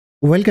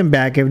Welcome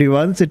back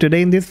everyone. So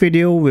today in this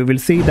video we will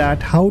see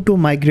that how to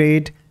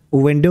migrate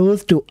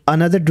Windows to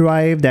another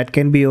drive that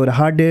can be your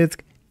hard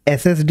disk,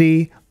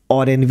 SSD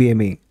or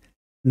NVMe.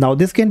 Now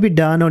this can be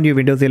done on your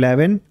Windows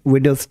 11,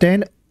 Windows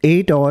 10,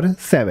 8 or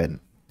 7.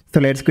 So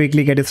let's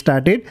quickly get it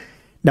started.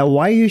 Now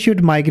why you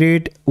should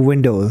migrate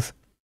Windows?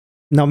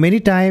 Now many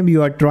times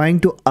you are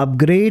trying to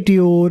upgrade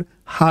your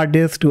hard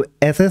disk to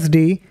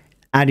SSD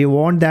and you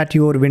want that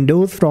your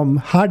Windows from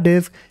hard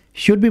disk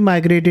should be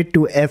migrated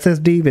to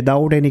SSD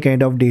without any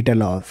kind of data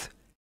loss.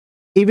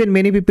 Even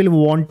many people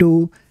want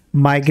to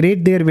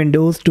migrate their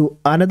Windows to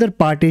another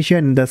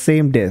partition in the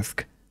same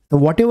disk. So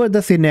whatever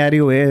the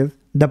scenario is,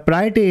 the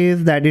priority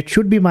is that it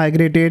should be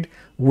migrated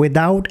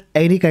without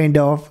any kind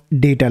of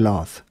data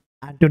loss.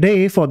 And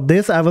today for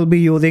this I will be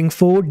using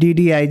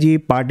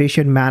 4DDIG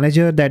partition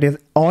manager, that is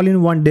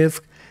all-in-one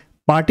disk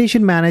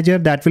partition manager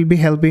that will be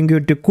helping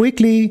you to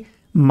quickly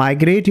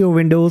migrate your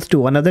Windows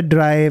to another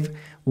drive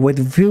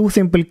with few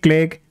simple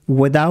click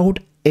without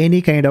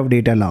any kind of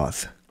data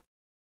loss.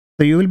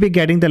 So you will be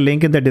getting the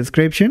link in the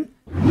description.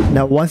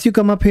 Now once you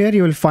come up here,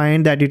 you will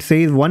find that it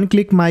says one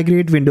click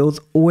migrate Windows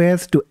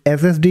OS to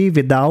SSD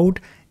without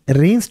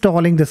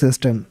reinstalling the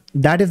system.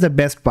 That is the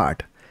best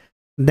part.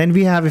 Then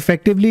we have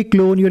effectively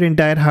clone your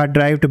entire hard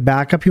drive to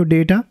back up your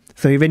data.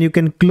 So even you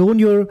can clone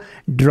your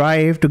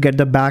drive to get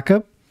the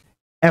backup,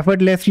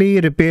 effortlessly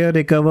repair,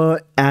 recover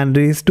and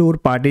restore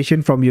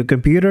partition from your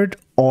computer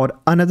or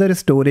another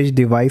storage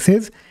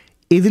devices,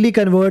 easily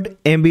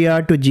convert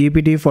MBR to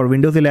GPT for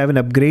Windows 11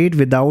 upgrade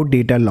without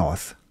data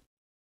loss.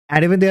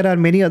 And even there are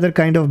many other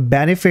kind of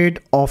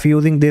benefit of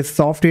using this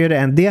software,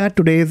 and they are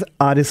today's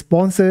our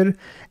sponsor.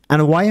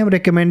 And why I'm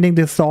recommending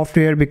this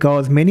software,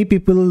 because many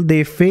people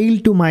they fail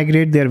to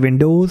migrate their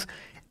Windows,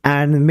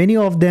 and many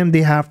of them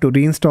they have to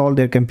reinstall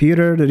their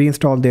computer,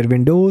 reinstall their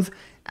Windows,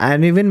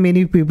 and even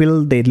many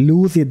people they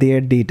lose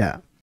their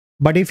data.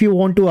 But if you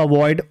want to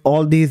avoid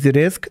all these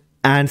risks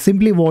and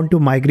simply want to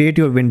migrate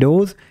your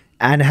Windows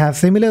and have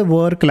similar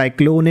work like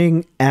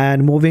cloning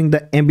and moving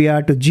the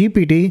MBR to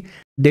GPT,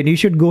 then you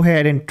should go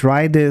ahead and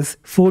try this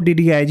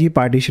 4DDIG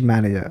partition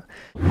manager.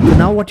 So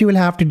now what you will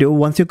have to do,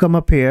 once you come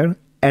up here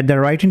at the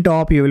right hand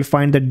top, you will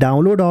find the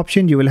download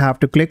option. You will have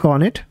to click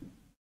on it.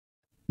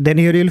 Then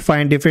here you'll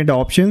find different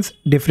options,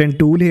 different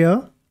tool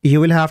here. You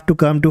will have to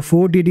come to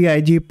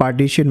 4DDIG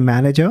partition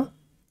manager,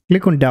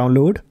 click on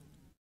download,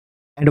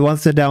 and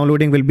once the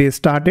downloading will be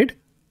started,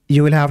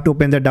 you will have to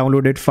open the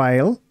downloaded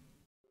file,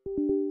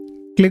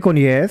 click on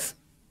yes,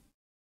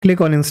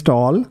 click on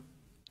install,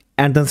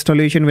 and the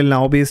installation will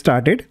now be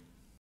started.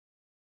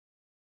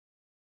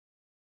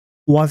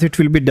 Once it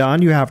will be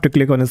done, you have to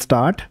click on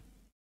start,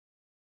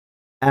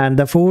 and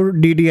the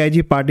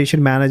 4DDIG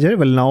partition manager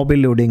will now be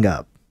loading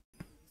up.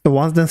 So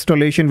once the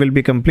installation will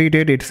be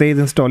completed, it says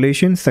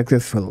installation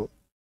successful.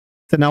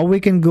 So now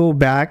we can go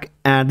back,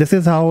 and this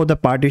is how the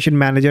partition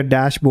manager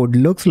dashboard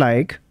looks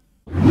like.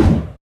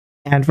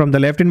 And from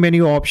the left hand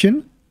menu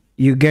option,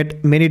 you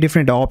get many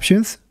different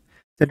options.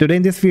 So today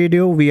in this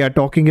video, we are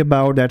talking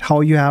about that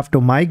how you have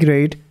to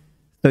migrate.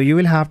 So you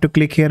will have to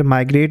click here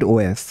migrate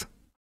OS.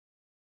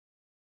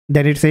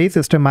 Then it says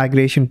system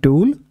migration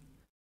tool.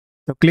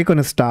 So click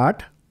on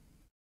start.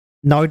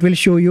 Now it will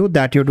show you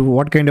that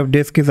what kind of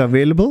disk is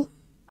available.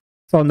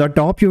 So on the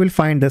top, you will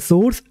find the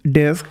source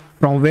disk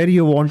from where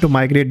you want to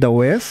migrate the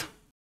OS.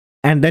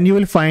 And then you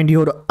will find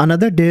your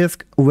another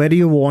disk where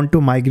you want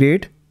to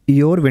migrate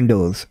your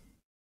Windows.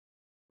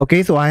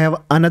 Okay, so I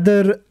have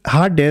another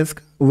hard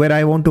disk where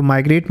I want to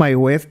migrate my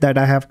OS that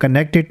I have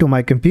connected to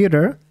my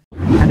computer.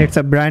 And it's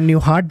a brand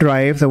new hard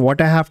drive. So what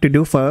I have to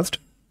do first,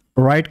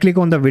 right click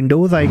on the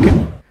Windows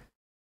icon.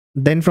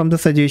 Then from the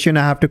suggestion,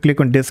 I have to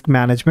click on disk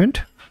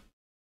management.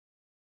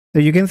 So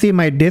you can see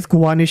my disk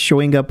 1 is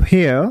showing up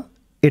here.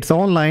 It's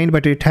online,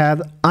 but it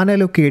has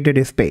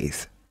unallocated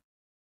space.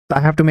 So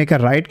I have to make a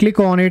right click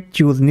on it,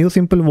 choose new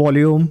simple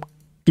volume,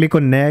 click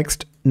on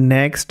next,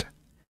 next,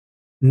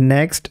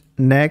 next,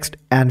 next,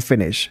 and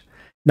finish.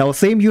 Now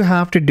same you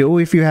have to do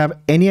if you have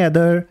any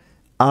other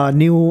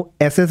new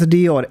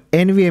SSD or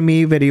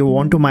NVMe where you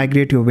want to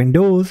migrate your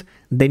Windows,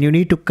 then you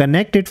need to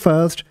connect it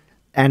first,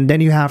 and then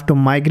you have to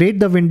migrate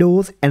the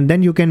Windows, and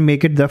then you can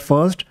make it the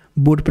first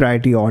boot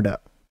priority order.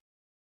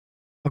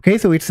 Okay,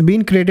 so it's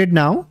been created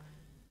now.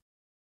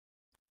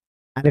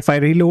 And if I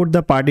reload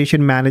the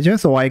partition manager,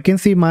 so I can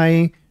see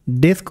my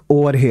disk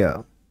over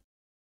here.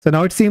 So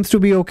now it seems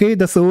to be okay.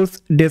 The source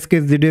disk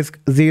is the disk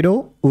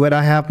 0 where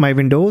I have my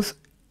Windows,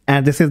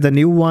 and this is the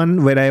new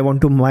one where I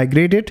want to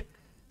migrate it.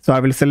 So I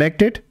will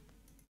select it,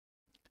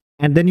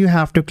 and then you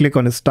have to click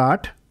on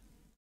start,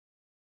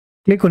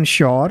 click on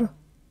sure,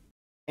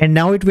 and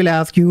now it will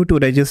ask you to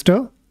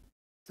register.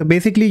 So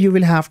basically you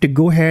will have to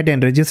go ahead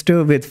and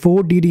register with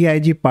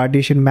 4DDIG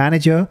partition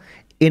manager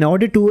in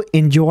order to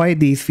enjoy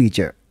these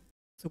features.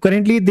 So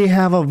currently they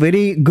have a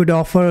very good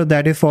offer,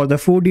 that is for the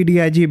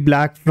 4DDIG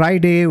Black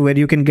Friday, where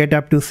you can get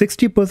up to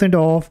 60%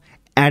 off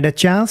and a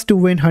chance to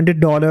win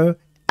 $100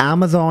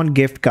 Amazon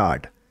gift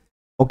card.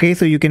 Okay,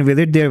 so you can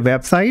visit their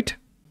website.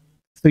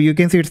 So you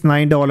can see it's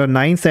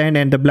 $9.09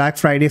 and the Black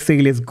Friday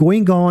sale is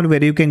going on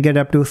where you can get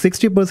up to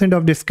 60%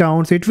 of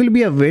discounts. It will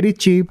be a very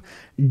cheap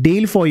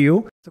deal for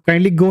you. So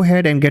kindly go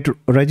ahead and get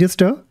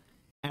register,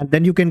 and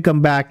then you can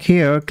come back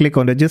here, click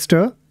on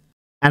register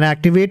and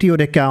activate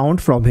your account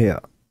from here.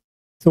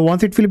 So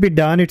once it will be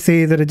done, it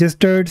says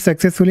registered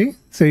successfully.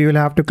 So you will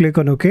have to click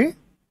on OK.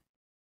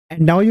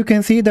 And now you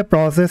can see the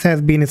process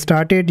has been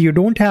started. You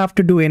don't have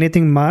to do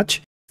anything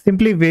much.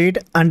 Simply wait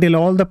until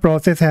all the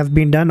process has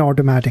been done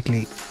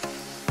automatically.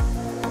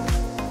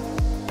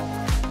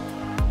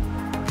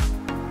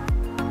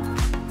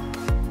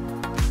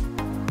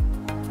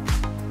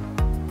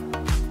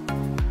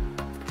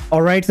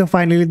 Alright, so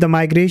finally the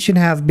migration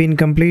has been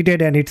completed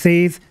and it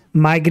says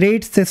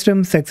migrate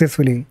system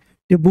successfully.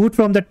 To boot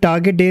from the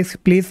target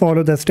disk, please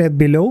follow the step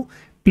below.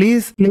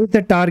 Please place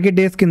the target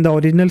disk in the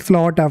original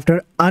slot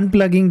after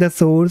unplugging the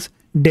source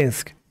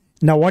disk.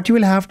 Now what you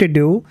will have to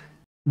do,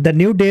 the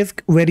new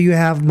disk where you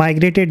have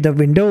migrated the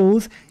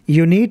Windows,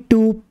 you need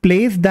to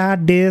place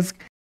that disk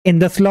in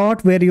the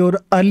slot where your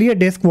earlier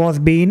disk was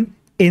being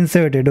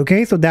inserted.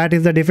 Okay, so that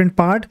is the different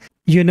part.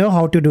 You know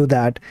how to do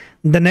that.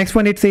 The next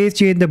one, it says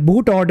change the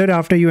boot order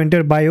after you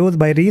enter BIOS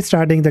by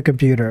restarting the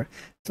computer.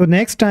 So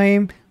next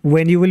time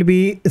when you will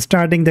be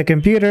starting the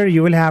computer,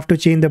 you will have to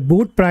change the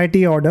boot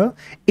priority order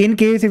in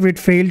case if it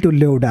failed to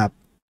load up.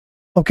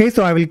 Okay,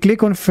 so I will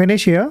click on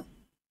finish here,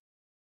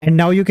 and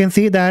now you can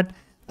see that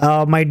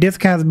my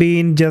disk has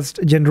been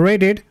just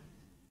generated.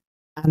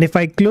 And if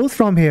I close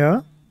from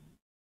here,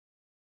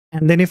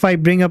 and then if I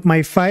bring up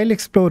my file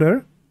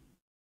explorer,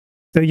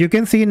 so you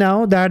can see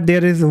now that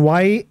there is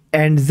Y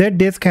and Z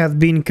disk has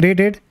been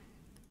created.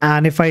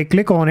 And if I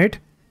click on it,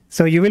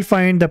 so you will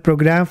find the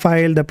program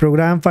file,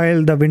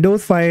 the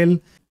Windows file.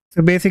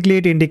 So basically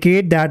it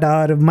indicates that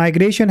our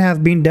migration has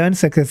been done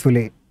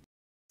successfully.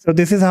 So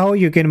this is how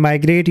you can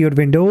migrate your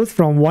Windows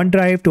from one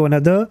drive to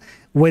another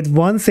with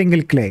one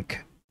single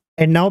click.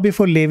 And now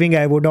before leaving,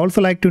 I would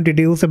also like to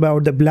introduce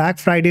about the Black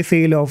Friday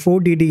sale of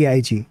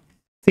GEEK.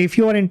 So if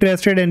you are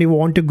interested and you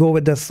want to go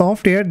with the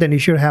software, then you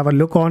should have a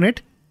look on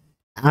it.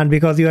 And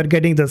because you are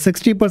getting the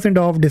 60%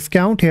 off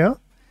discount here,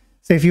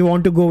 so if you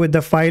want to go with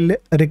the file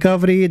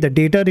recovery, the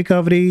data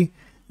recovery,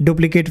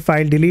 duplicate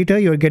file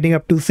deleter, you're getting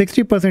up to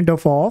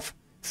 60% off.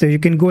 So you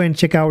can go and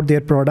check out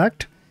their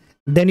product.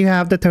 Then you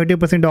have the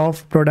 30%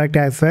 off product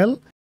as well.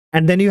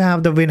 And then you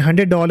have the win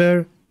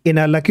 $100 in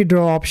a lucky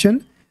draw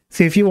option.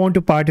 So if you want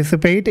to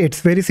participate, it's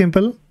very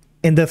simple.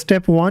 In the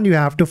step 1, you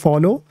have to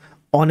follow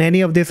on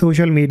any of the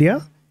social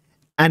media.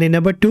 And in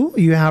number 2,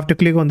 you have to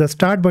click on the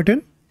start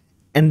button.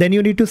 And then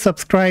you need to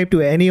subscribe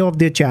to any of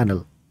their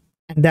channel.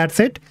 And that's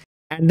it.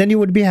 And then you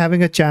would be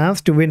having a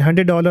chance to win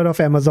 $100 of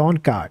Amazon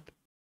card.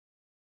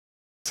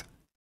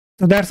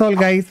 So that's all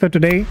guys for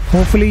today.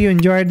 Hopefully you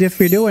enjoyed this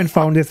video and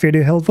found this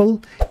video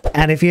helpful.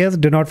 And if yes,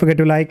 do not forget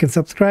to like and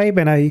subscribe.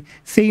 And I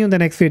see you in the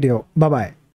next video. Bye-bye.